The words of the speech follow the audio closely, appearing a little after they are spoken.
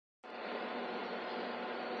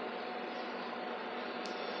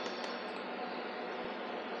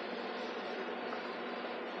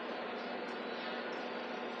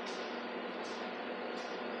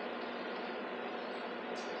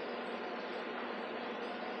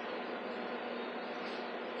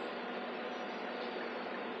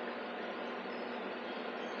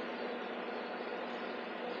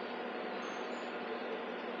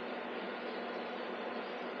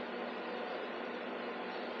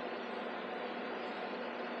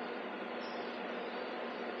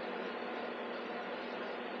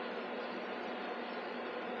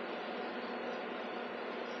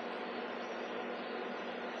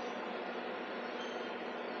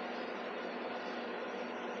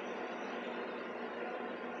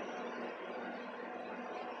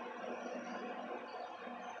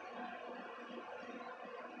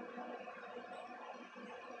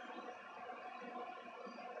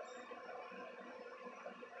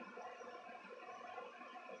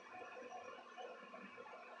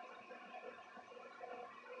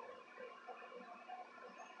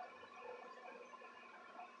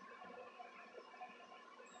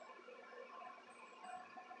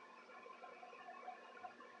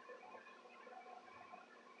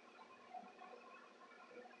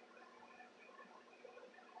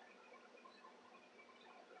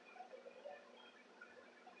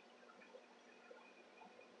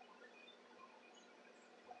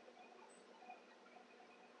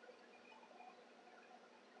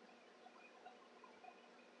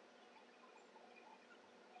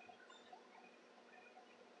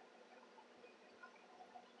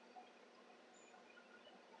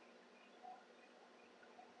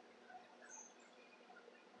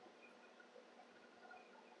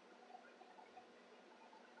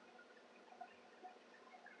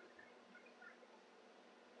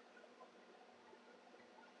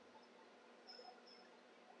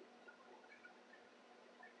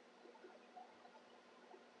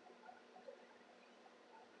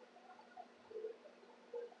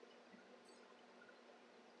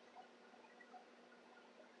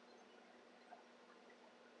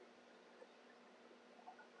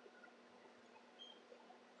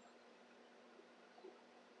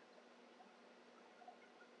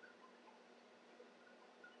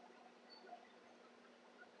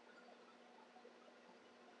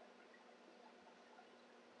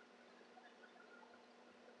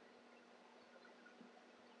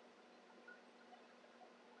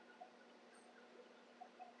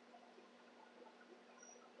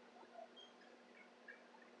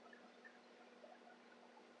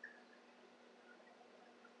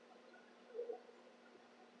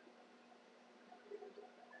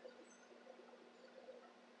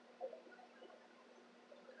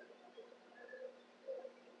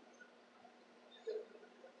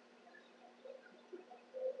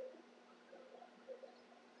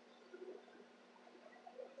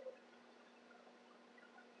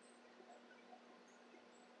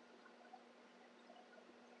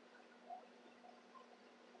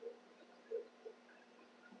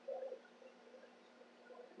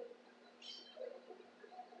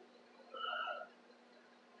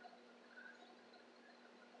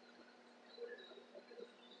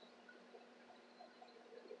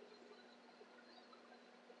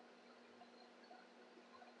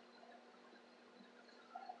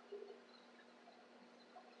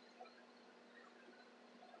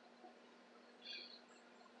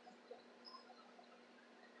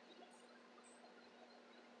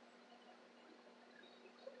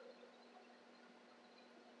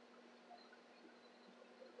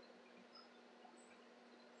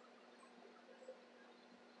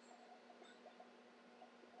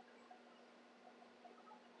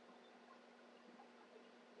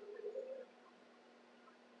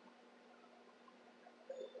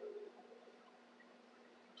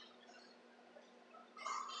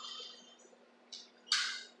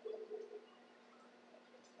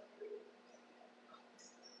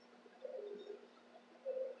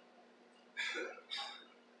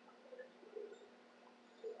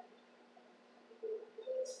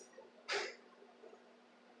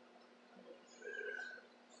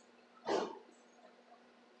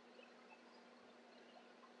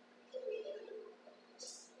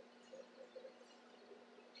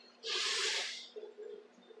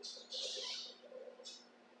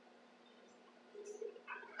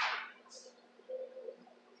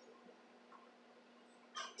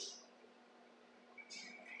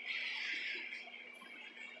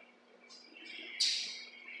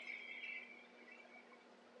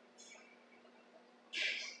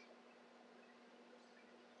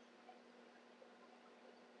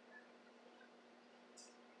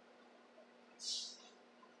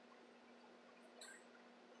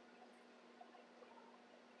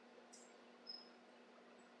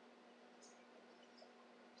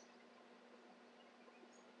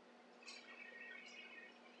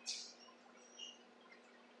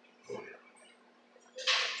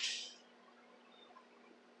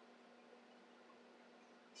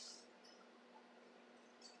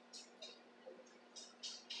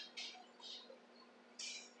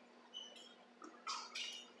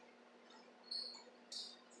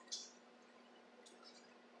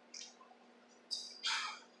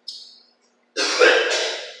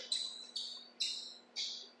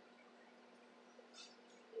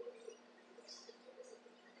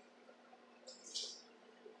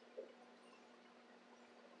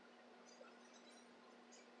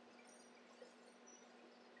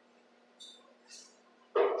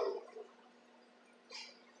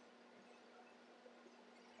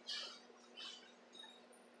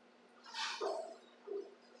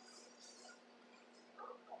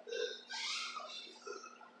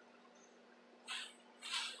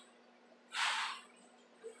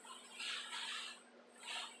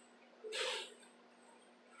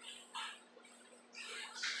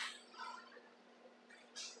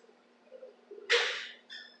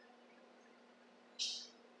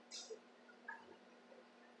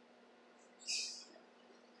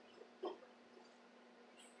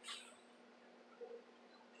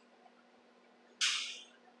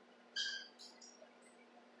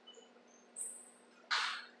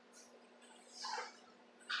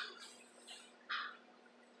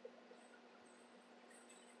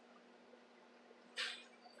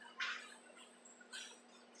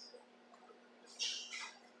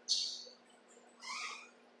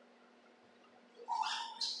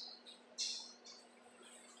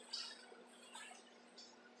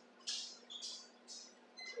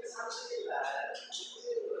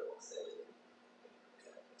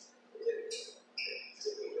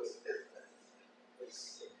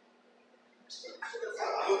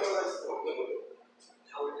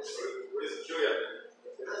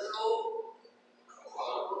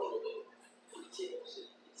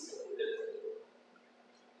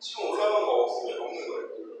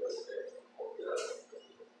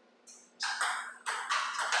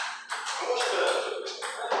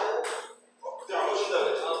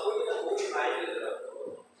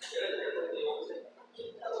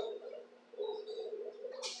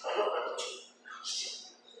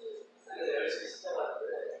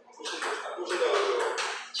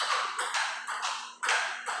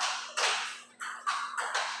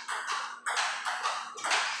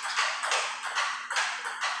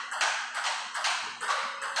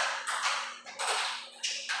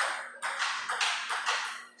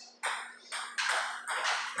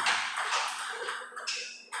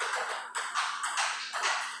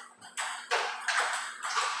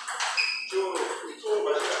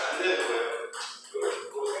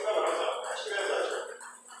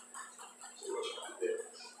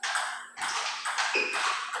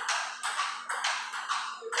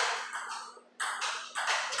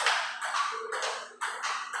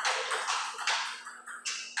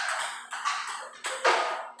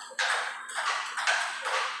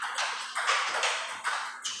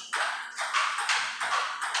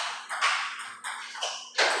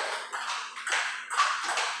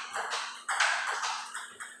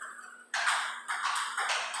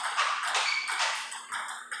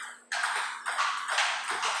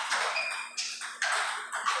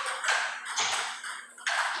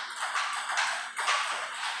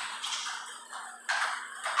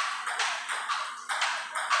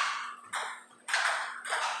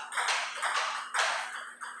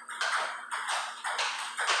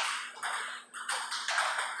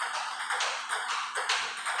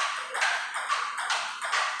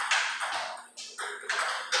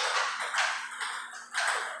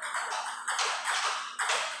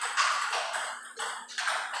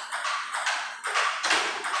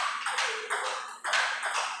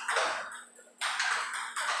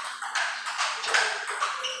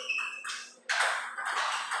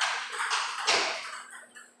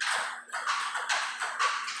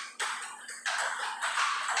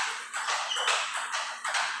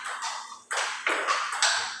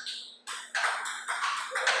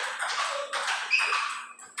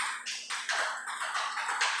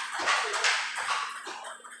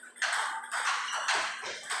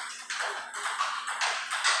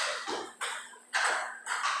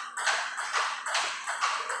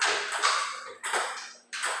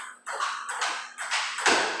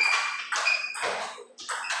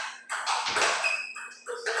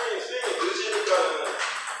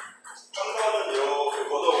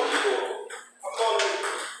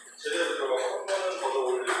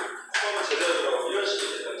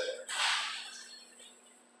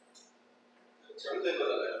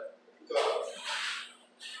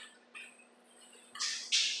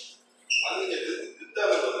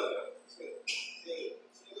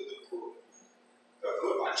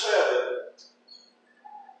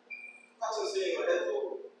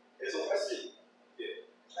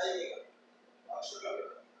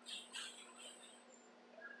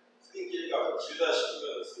길다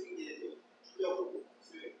싶으면 스윙 길이도 줄여보고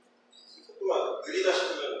속도가 느리다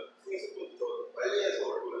싶으면 스윙 속도도 더 빨리 해서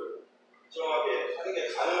얼굴을 일정하게 하는 게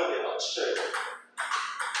가능하게 맞추셔야 돼요.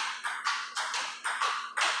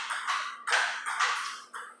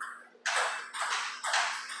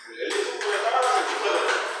 랠리 속도에 따라가지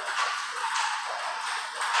못하잖아요.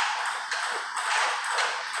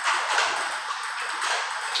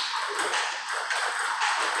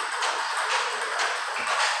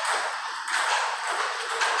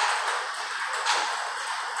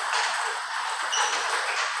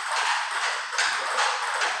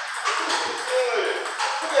 스윙을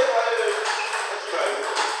크게도 할 줄 알고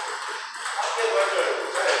작게도 할 줄 알고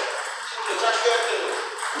심지어 작게 할 때는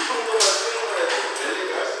이 정도만 스윙을 해도 랠리를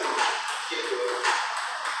할 수 있게끔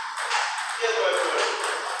크게도 할 줄 알고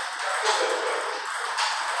작게도 할 줄 알고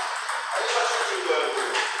빨리 맞출 줄도 알고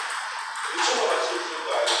미쳐서 맞출 줄도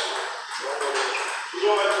알고 그런 거를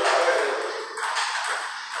조정할 줄 알아야 되는 거죠.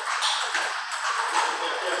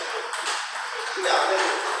 근데 안 해도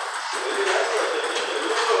랠리를 할 수가 있어요.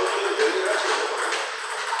 이것도 어떻게 랠리를 할 수가 있어요.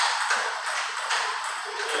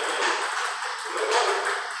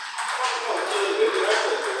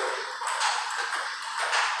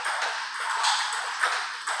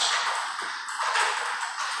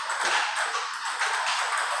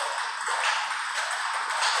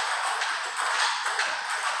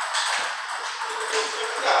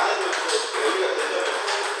 안 해도 랠리가 되잖아요.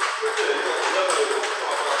 그렇게 랠리가 된다면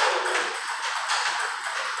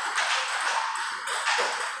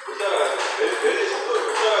못 따라가요. 랠리 속도를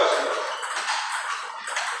못 따라가신다.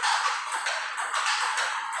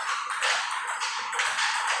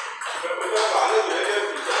 그러면 안 해도 랠리 할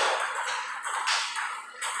수 있잖아.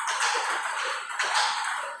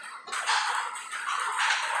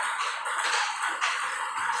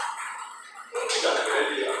 끊기잖아,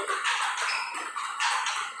 랠리가.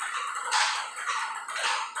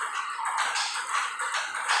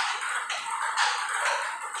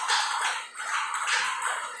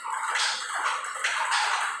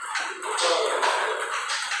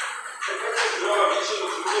 들어가면 미치고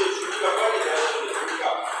준비가 빨리 돼야 되는데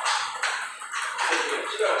준비가 안 돼.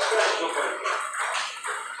 시간이 부족하니까.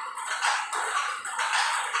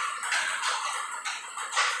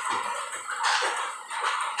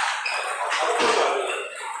 다섯 번도 안 되네.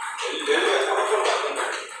 랠리가 다섯 번도 안 된다.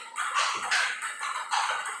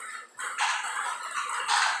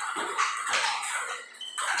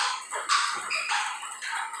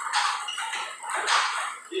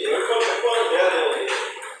 이게 10번, 100번은 돼야 되는데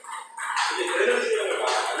이게 되는 스윙을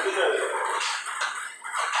만드셔야 돼요.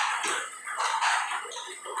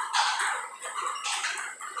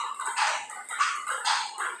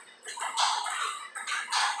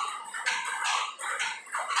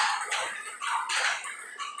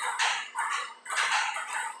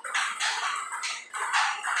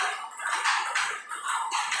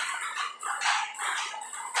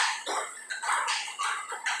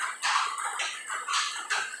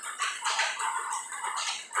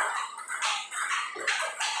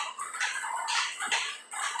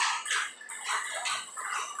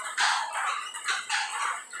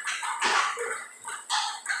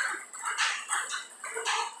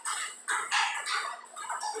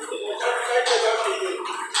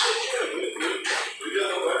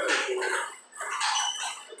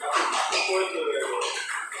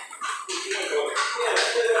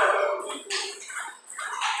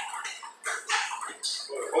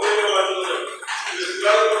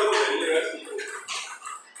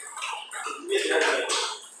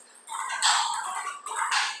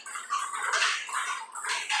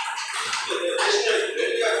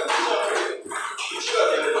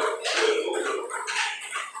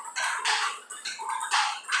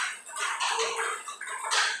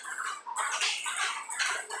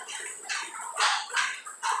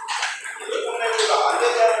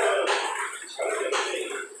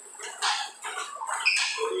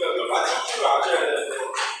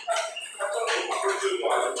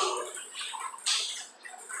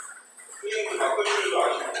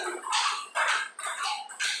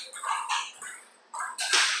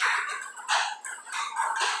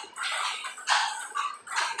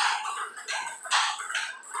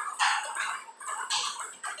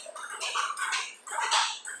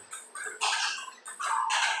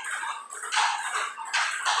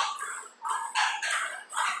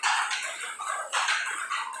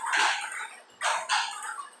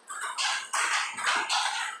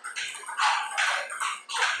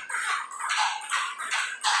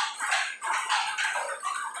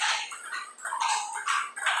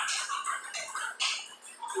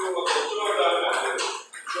 그리고 걱정을 하면 안 돼요.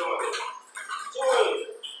 걱정을. 걱정은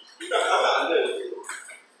일단 가면 안 돼요.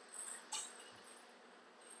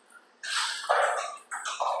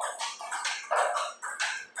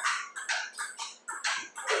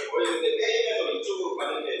 거의 근데 게임에서 이쪽으로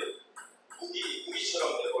가는 게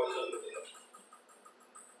무기처럼 돼버리셨는데.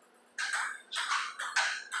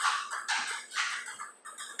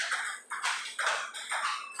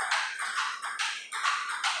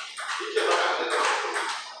 이렇게 가면 안 되더라고요.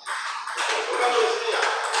 건강적인 스윙이 안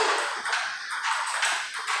돼요.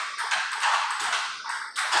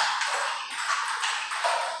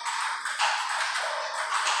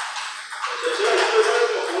 제가 이쪽에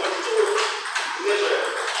서있으면 공을 이쪽으로 보내줘야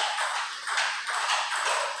돼요.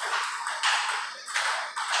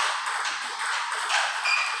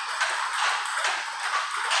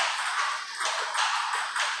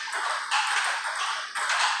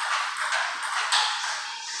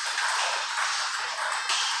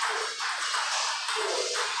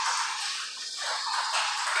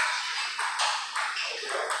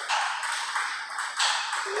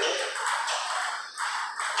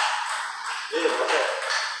 네, 맞아요.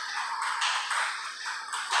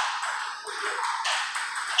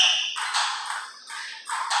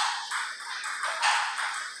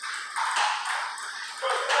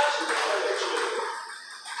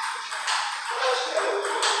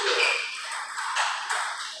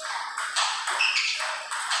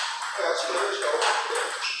 같이 내려주시라고.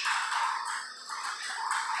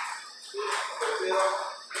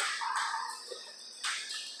 어떠세요?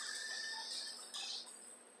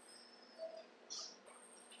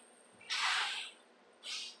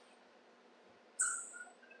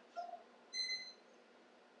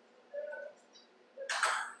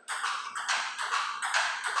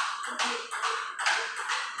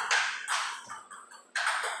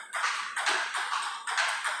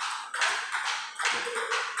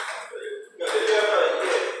 그러니까 내려가면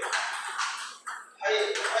이게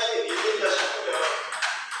타임이 밀린다 싶으면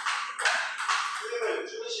스윙을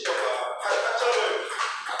줄이시던가 타점을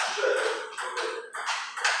낮추셔야 돼요.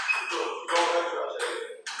 좀 조정을 할 줄 아셔야 돼요.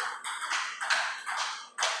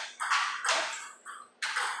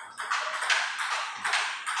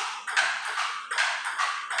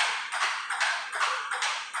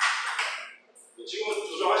 지금은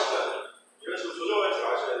조정하시잖아요. 이런 식으로 조정할 줄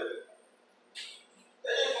아셔야 돼요.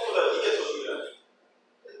 때리는 것보다 이게 더 중요하죠.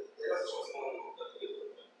 내가 정성하는 것보다 이게 더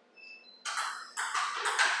중요해요.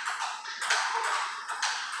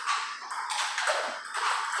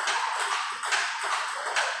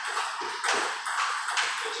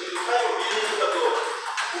 지금 타임을 밀리니까 또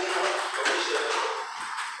공을 넘기셔야 돼요.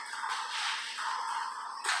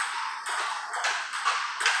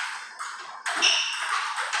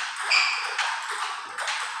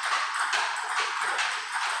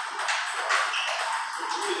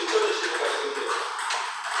 줄이 늦춰지시는 거 같은데.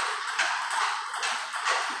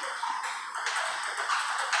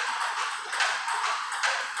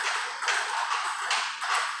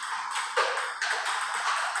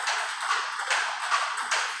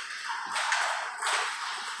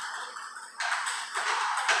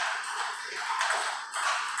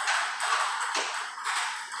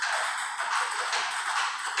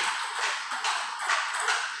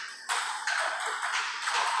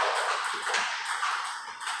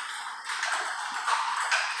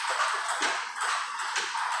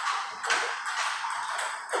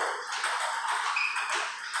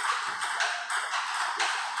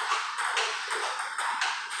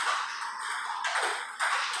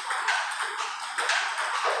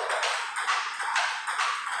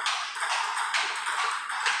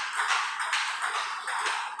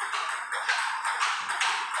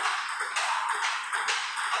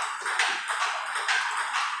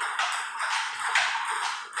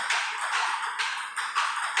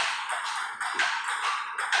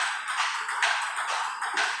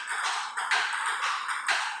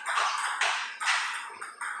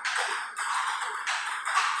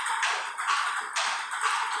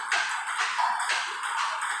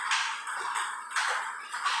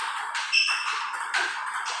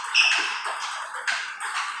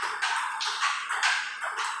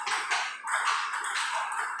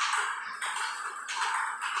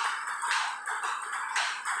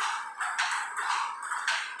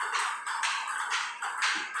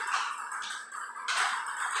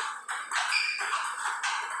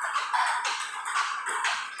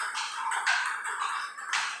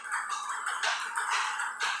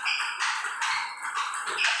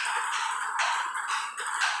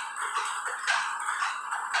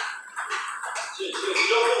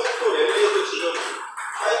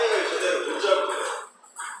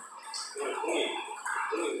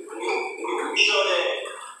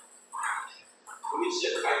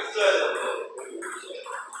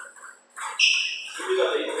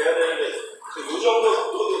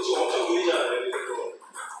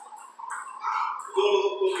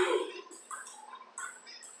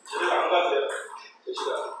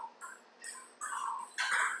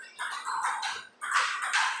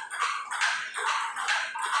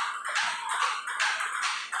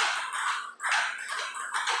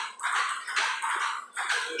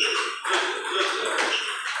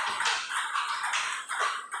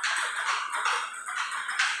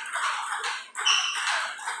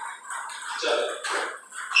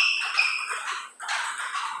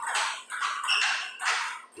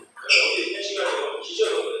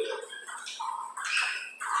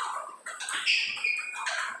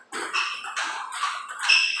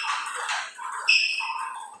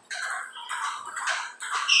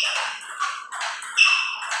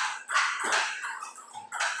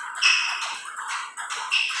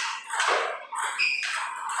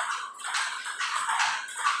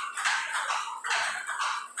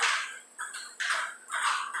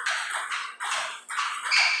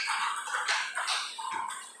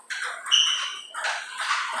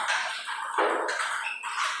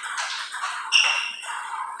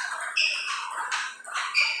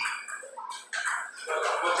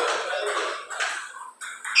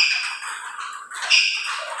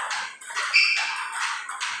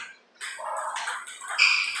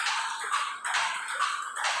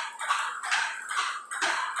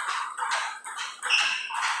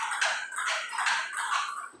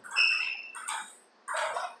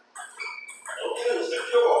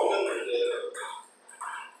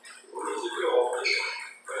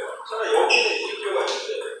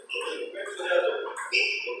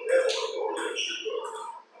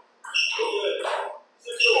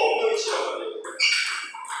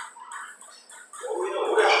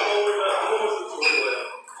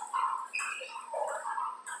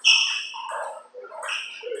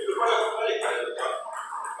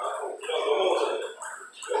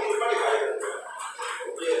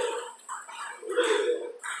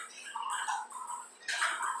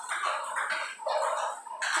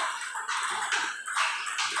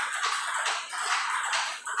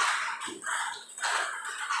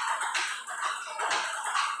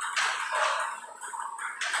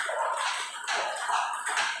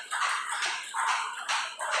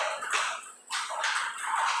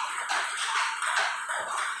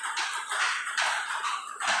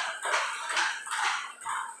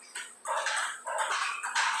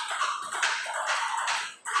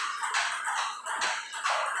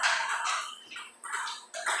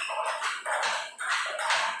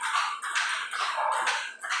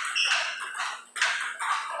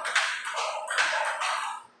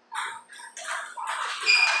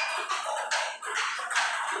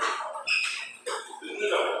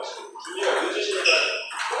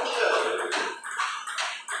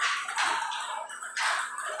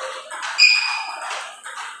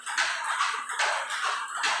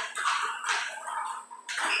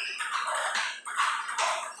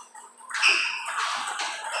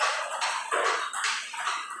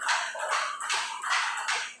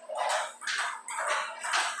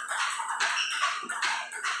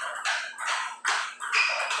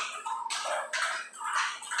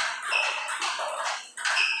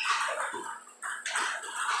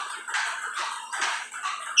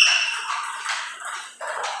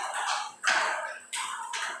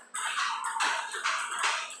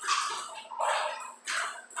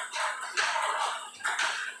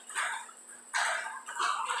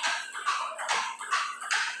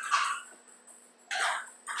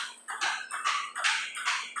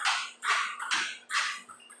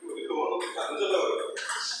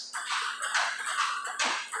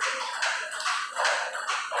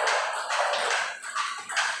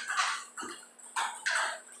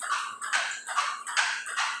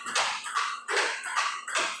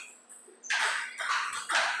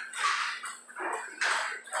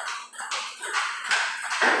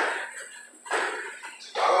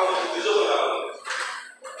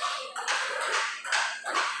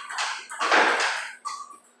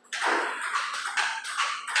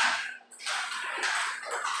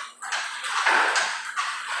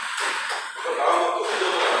 나가면 또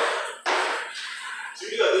늦어져요.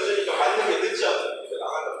 준비가 늦으니까 맞는 게 늦지 않아요. 그러니까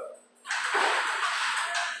나간다.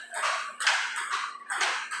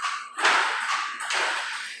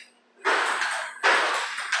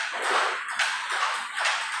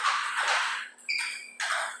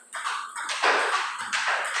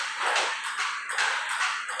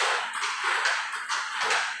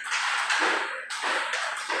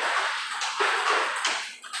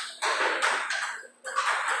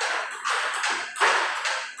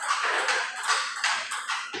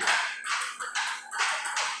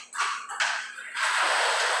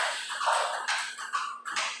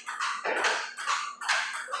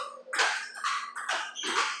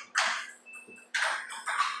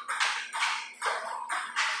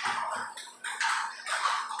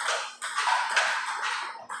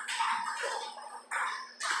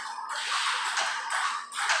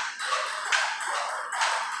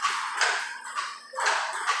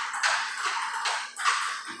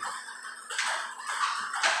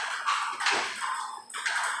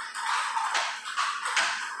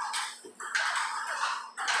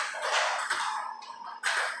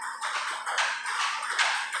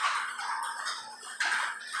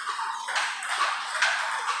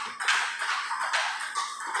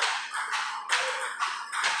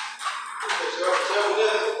 제가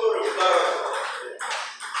보내는 속도를 못 따라가서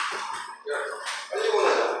빨리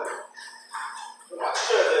보내자.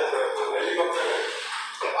 맞추셔야 되는데 그 랠리 박자를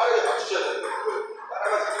빠르게 맞추셔야 되는데 그걸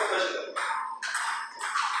따라가지 못하시는 거예요.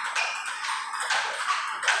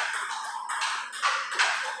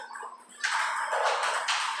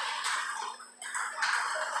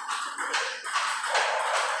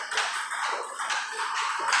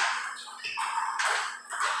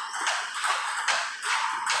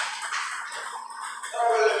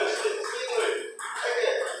 따라가려면 스윙을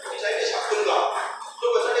짧게 잡든가,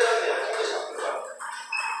 속도가 짧게 잡느냐 짧게 잡든가,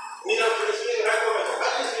 본인한테 스윙을 할 거면 더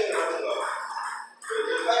빨리 스윙을 하든가,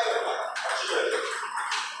 그 타이밍을 맞추셔야 돼요.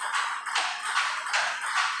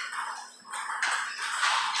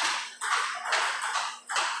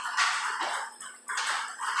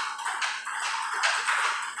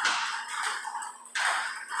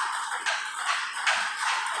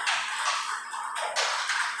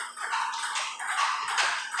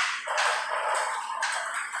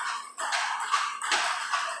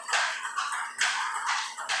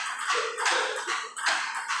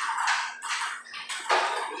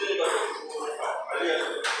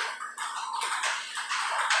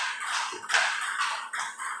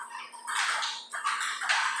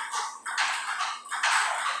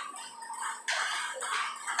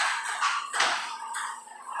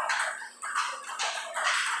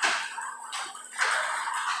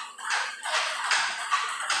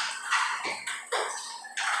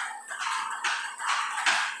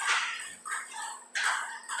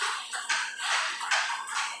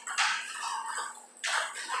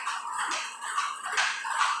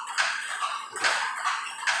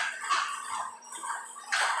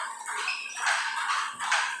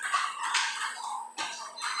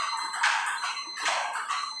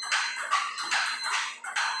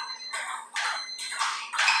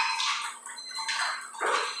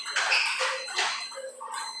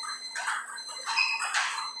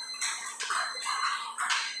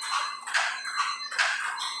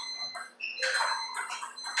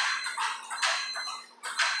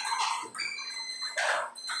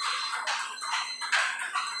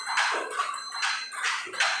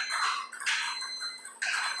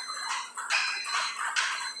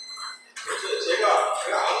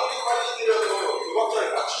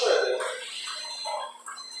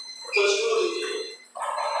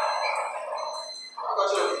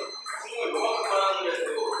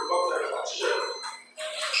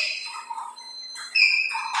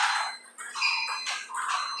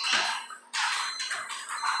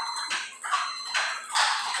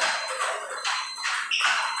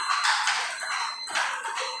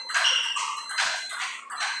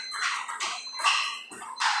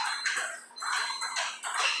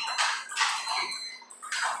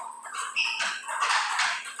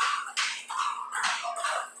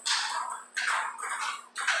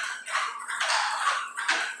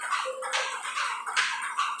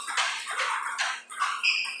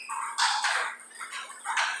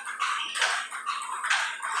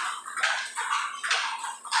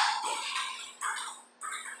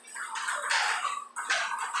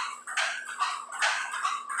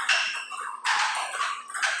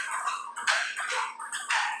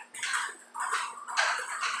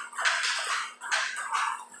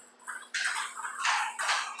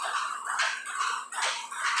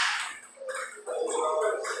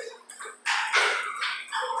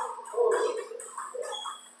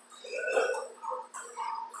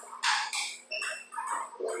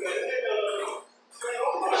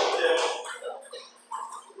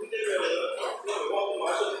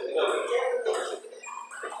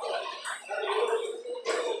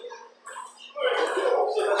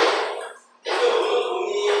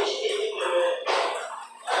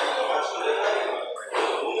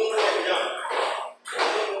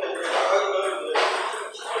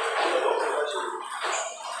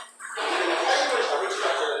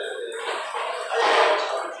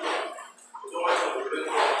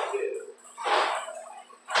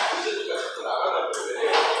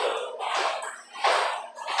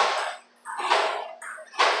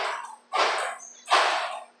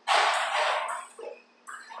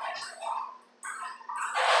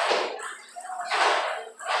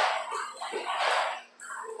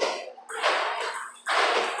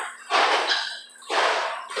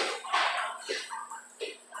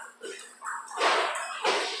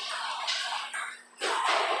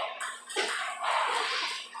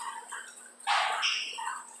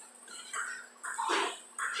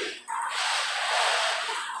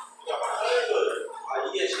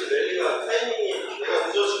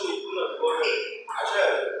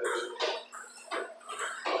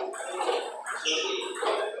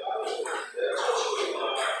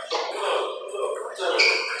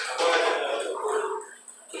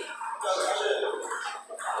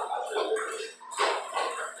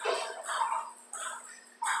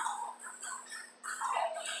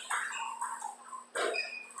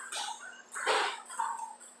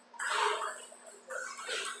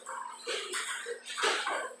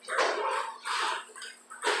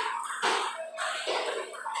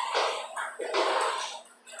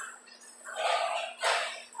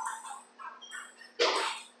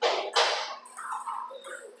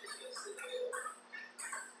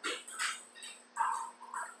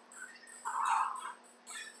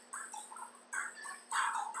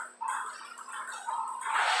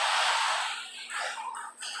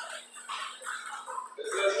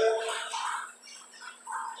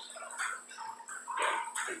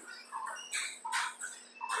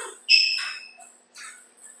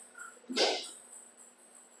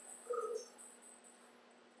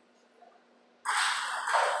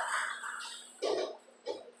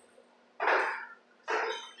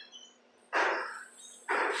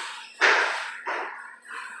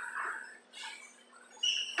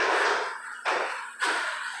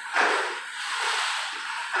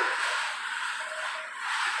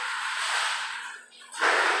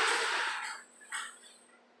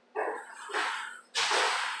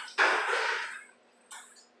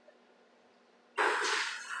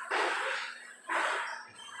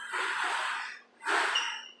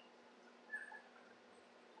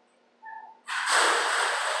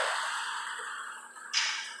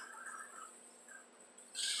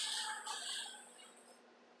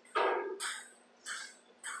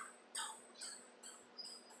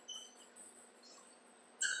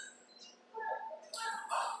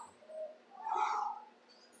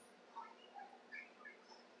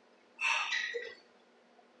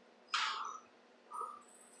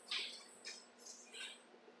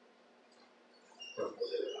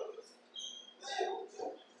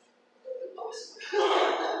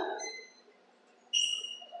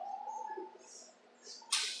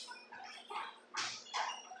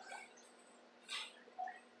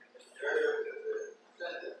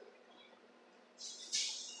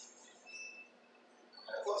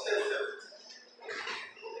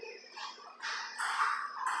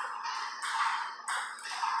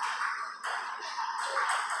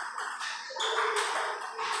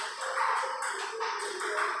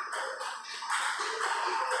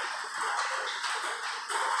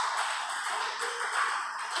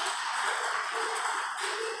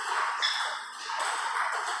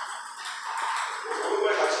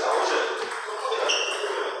 오른발 같이 나오셔야 돼요. 턱걸이 나오셔요.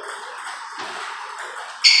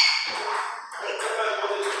 오른발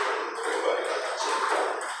오른발이 같이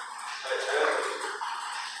자연스럽게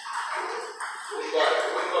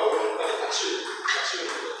오른발이 같이 오는 거예요. 같이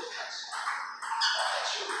오는 거예요.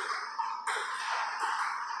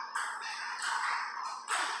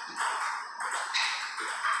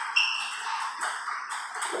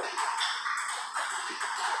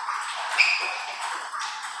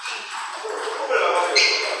 조금을 나가야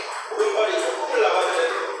돼요. 오른발이 조금을 나가야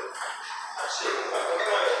돼요. 같이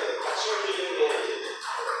같이 움직이는 게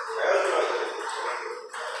자연스러워야 돼요.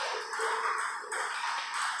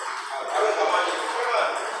 다른 가만히 팔만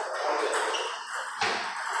나가면 돼요.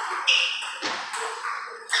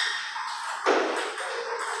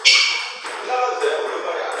 안 나가도 돼요.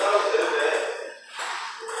 오른발이 안 나가도 되는데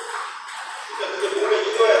일단 그게 몸에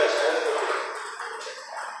익어야 돼. 자연스럽게.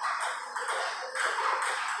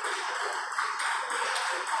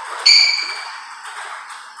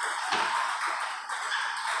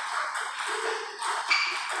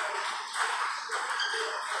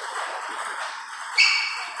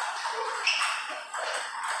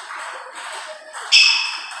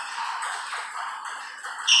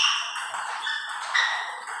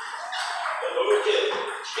 너무 이렇게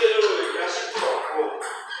기계적으로 얘기하실 필요 없고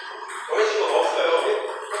정해진 건 없어요.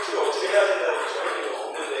 어떻게 해야 된다는 정해진 건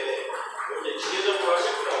없는데 이렇게 기계적으로 하실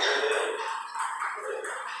필요 없는데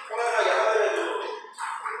편안하게 하더라도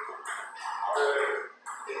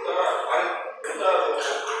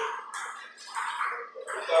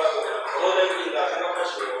문따라서 그냥 걸어다닌다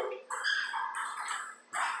생각하시고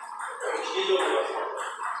너무 기계적으로 하세요.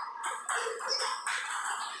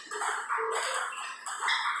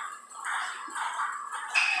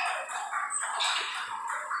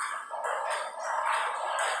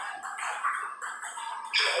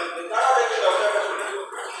 따라다닌다고 생각하시면 돼요.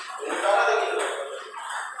 너무 따라다닌다고 생각하시면 돼요.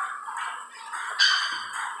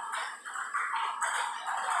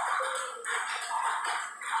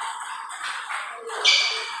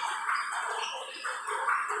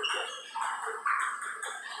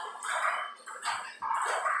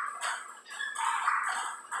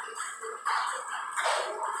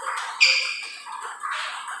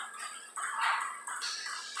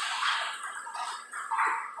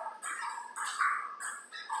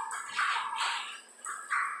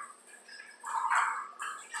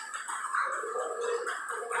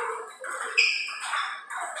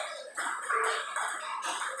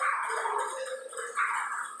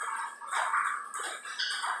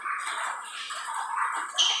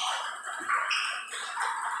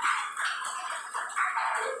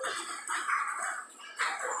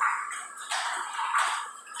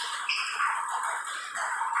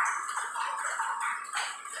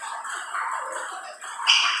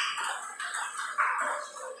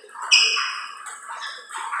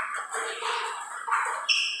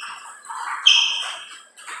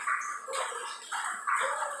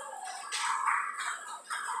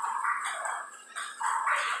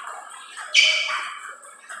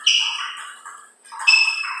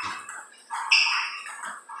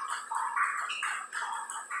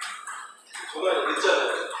 전환이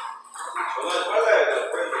늦잖아요. 전환이 빨라야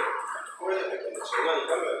돼요. 포핸드 백핸드 전환이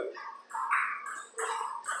빨라야 돼요.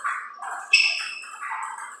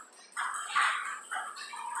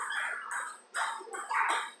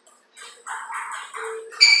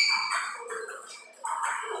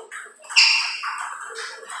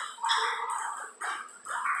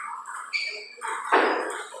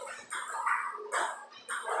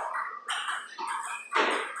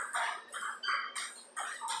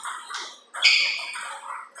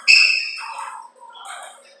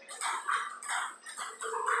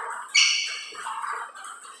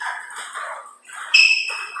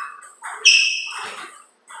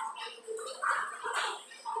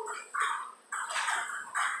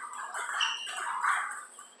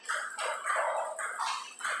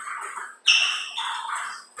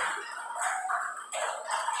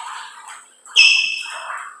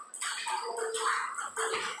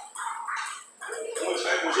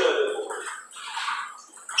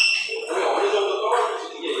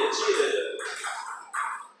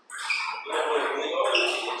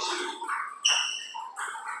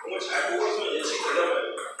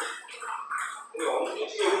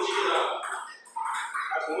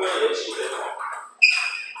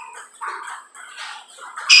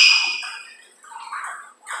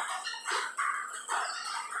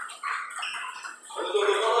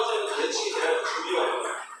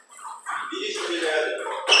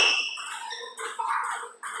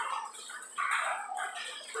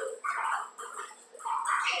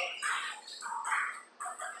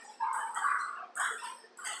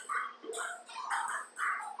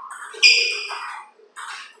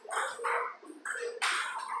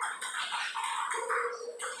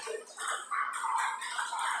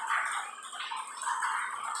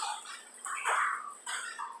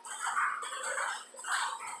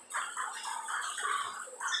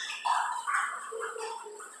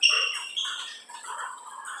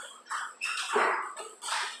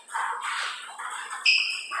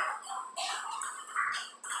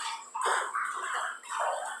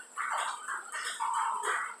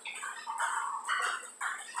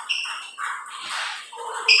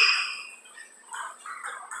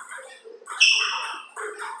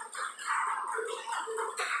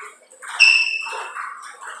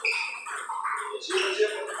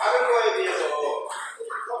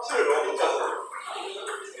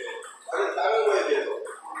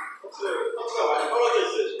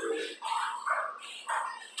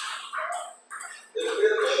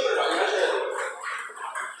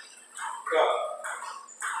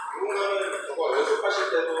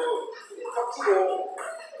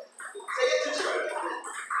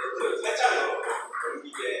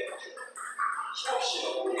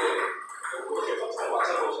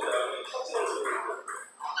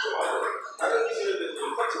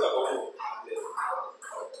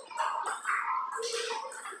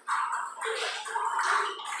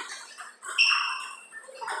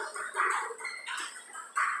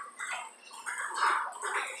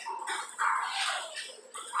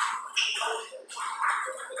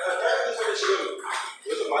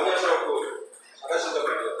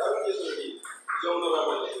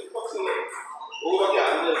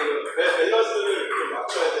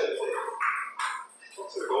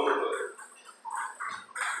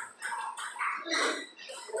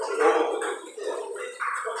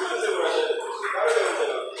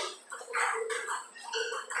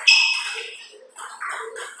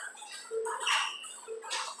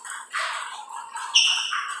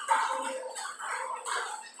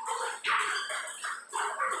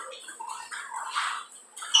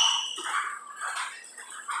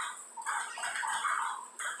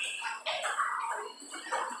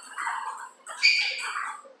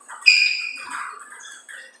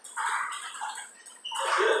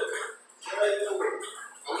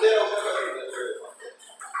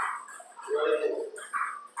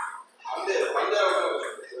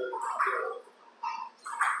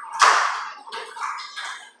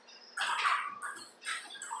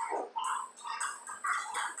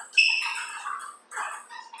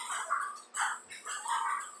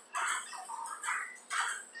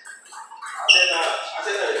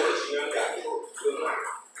 자세나 이런 게 중요한 게 아니고 그거는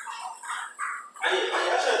많이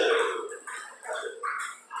하셔야 돼요.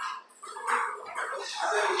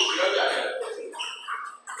 자세는 중요한 게 아니에요.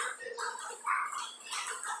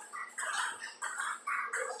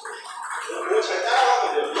 뭐 잘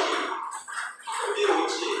따라가면 돼요. 미리 어디로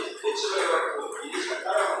올지 예측을 해갖고 미리 잘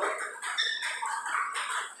따라가면 돼요.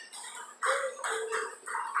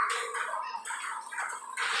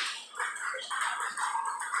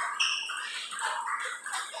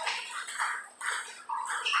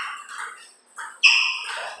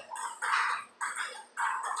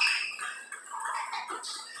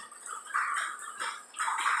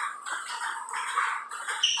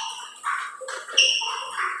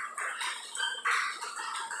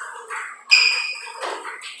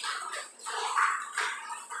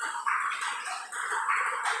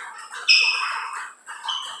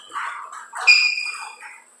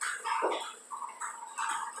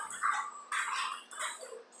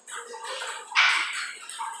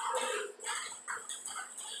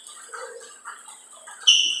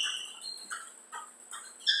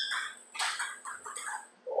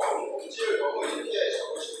 엄지를 너무 이렇게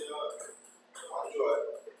잡으시면 안 좋아요.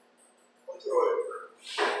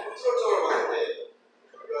 컨트롤적으로 봤을 때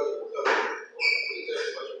별로하지 못하고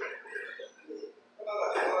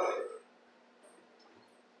편안하게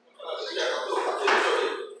그냥 각도 조절이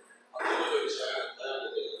잘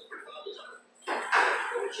나는데 편하게 잡아요.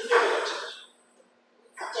 너무 힘겨워 잡지 마시고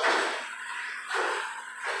딱 잡으세요.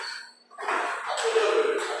 각 조절을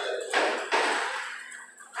잘해야 돼요.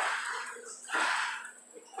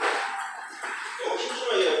 너무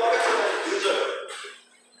힘주면 화가 상당히 늦어요.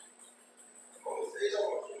 너무 세져서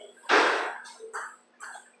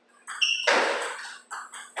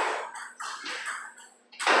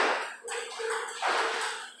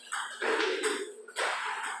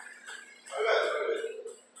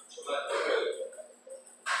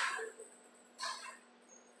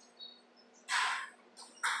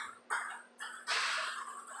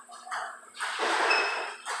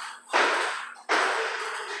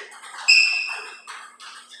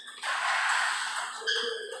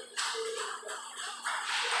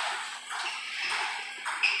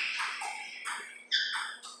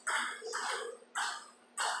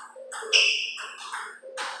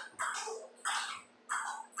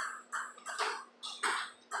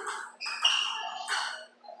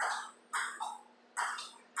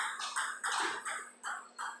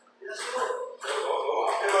너무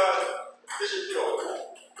앞에만 드실 필요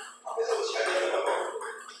없고 앞에서도 잘 되는 방법.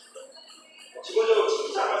 기본적으로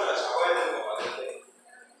치자마자 잡아야 되는 거 맞는데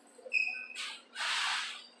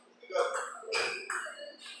그러니까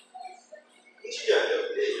움직여야 돼요.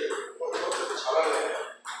 어떻게 잘하면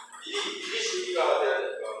미리 준비가 돼야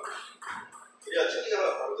되니까 그래야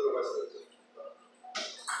특기자가 바로 들어갈 수가 있어요.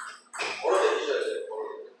 걸어다니셔야 돼요.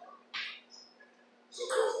 그래서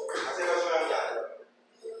자세가 중요한 게 아니라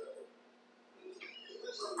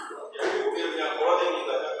여기 그냥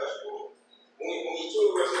걸어다닌다 생각하시고 공이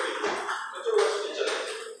이쪽으로 갈 수도 있고 이쪽으로 갈 수도 있잖아요.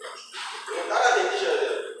 그럼 따라다니셔야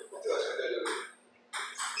돼요. 포트가 잘 되려면.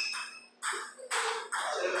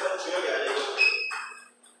 자세는 중요한 게 아니고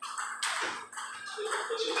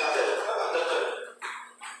지금 자세 하나도 안 잡잖아요.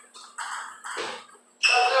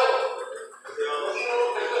 따세요.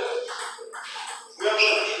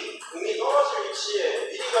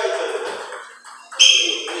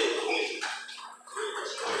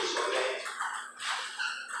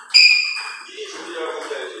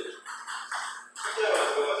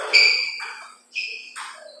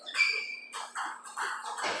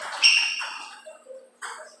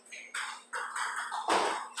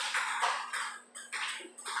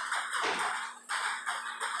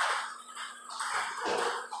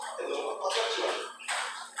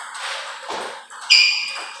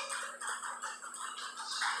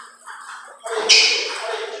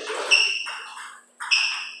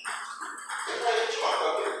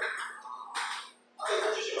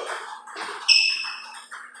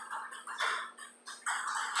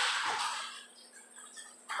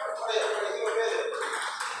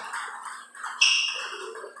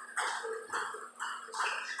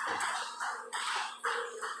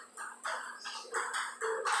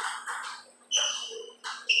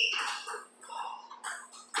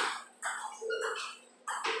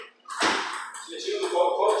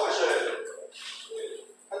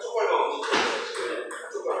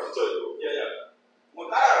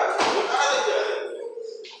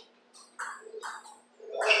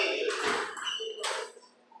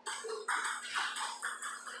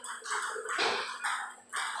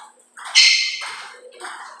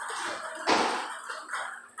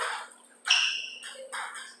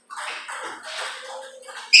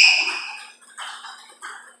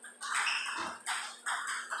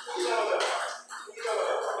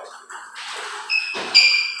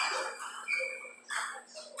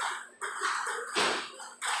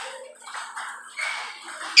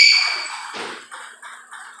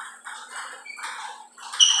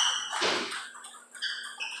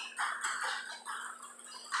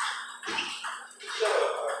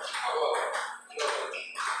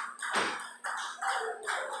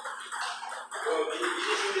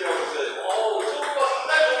 미리 준비를